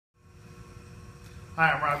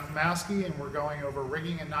Hi, I'm Rob Kamowski, and we're going over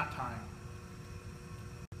rigging and knot tying.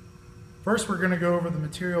 First, we're going to go over the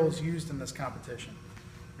materials used in this competition.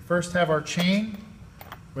 We first have our chain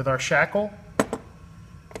with our shackle,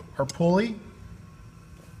 our pulley,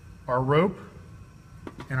 our rope,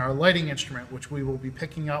 and our lighting instrument, which we will be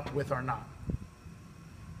picking up with our knot.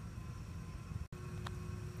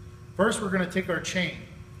 First, we're going to take our chain.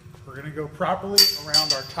 We're going to go properly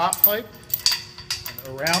around our top pipe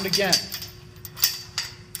and around again.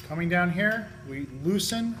 Coming down here, we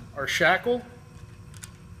loosen our shackle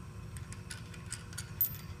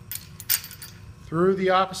through the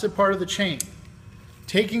opposite part of the chain,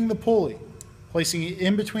 taking the pulley, placing it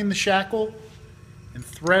in between the shackle, and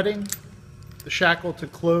threading the shackle to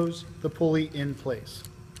close the pulley in place.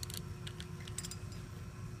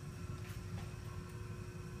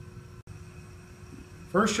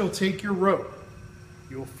 First, you'll take your rope.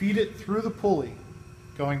 You will feed it through the pulley,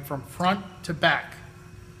 going from front to back.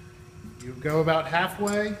 You go about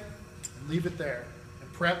halfway and leave it there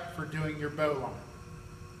and prep for doing your bowline.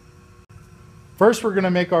 First, we're going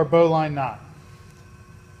to make our bowline knot.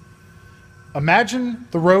 Imagine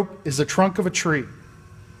the rope is a trunk of a tree,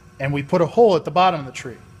 and we put a hole at the bottom of the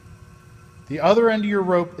tree. The other end of your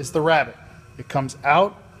rope is the rabbit. It comes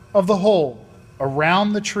out of the hole,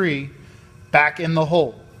 around the tree, back in the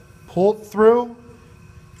hole. Pull it through.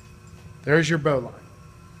 There's your bowline.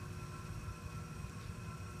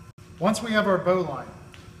 Once we have our bowline,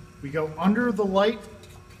 we go under the light,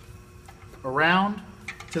 around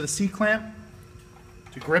to the C-clamp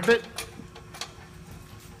to grip it.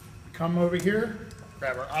 We come over here,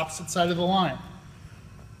 grab our opposite side of the line.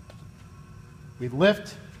 We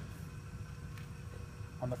lift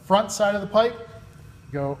on the front side of the pipe,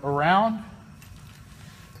 go around,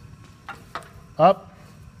 up,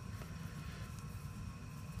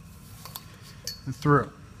 and through.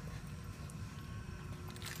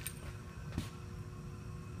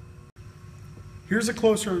 Here's a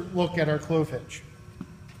closer look at our clove hitch.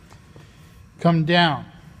 Come down,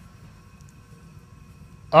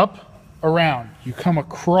 up, around. You come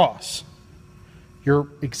across your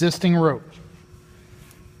existing rope.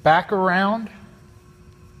 Back around,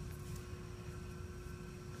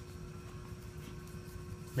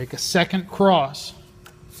 make a second cross,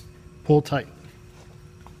 pull tight.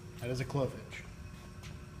 That is a clove hitch.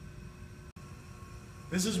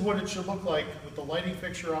 This is what it should look like with the lighting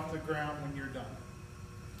fixture off the ground when you're done.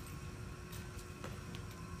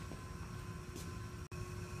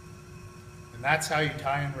 And that's how you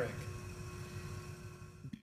tie and rig.